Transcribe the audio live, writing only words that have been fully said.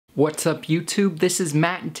What's up YouTube? This is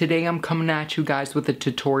Matt and today I'm coming at you guys with a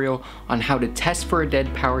tutorial on how to test for a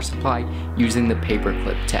dead power supply using the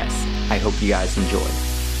paperclip test. I hope you guys enjoy.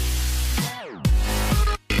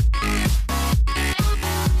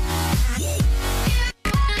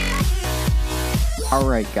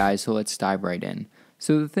 Alright guys, so let's dive right in.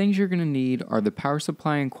 So the things you're going to need are the power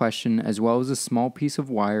supply in question as well as a small piece of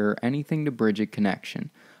wire or anything to bridge a connection.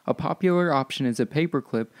 A popular option is a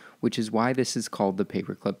paperclip, which is why this is called the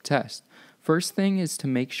paperclip test. First thing is to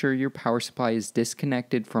make sure your power supply is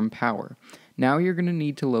disconnected from power. Now you're going to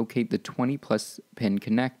need to locate the 20 plus pin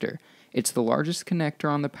connector. It's the largest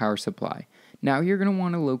connector on the power supply. Now you're going to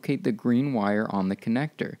want to locate the green wire on the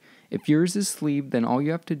connector. If yours is sleeved, then all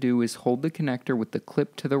you have to do is hold the connector with the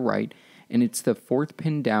clip to the right, and it's the fourth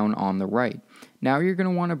pin down on the right. Now you're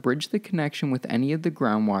going to want to bridge the connection with any of the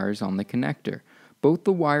ground wires on the connector. Both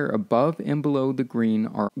the wire above and below the green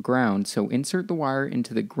are ground, so insert the wire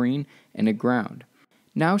into the green and a ground.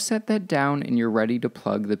 Now set that down and you're ready to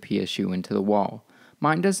plug the PSU into the wall.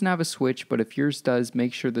 Mine doesn't have a switch, but if yours does,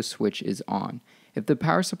 make sure the switch is on. If the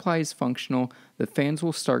power supply is functional, the fans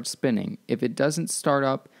will start spinning. If it doesn't start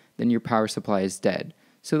up, then your power supply is dead.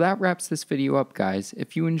 So that wraps this video up, guys.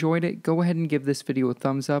 If you enjoyed it, go ahead and give this video a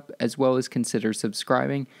thumbs up, as well as consider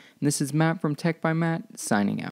subscribing. And this is Matt from Tech by Matt, signing out.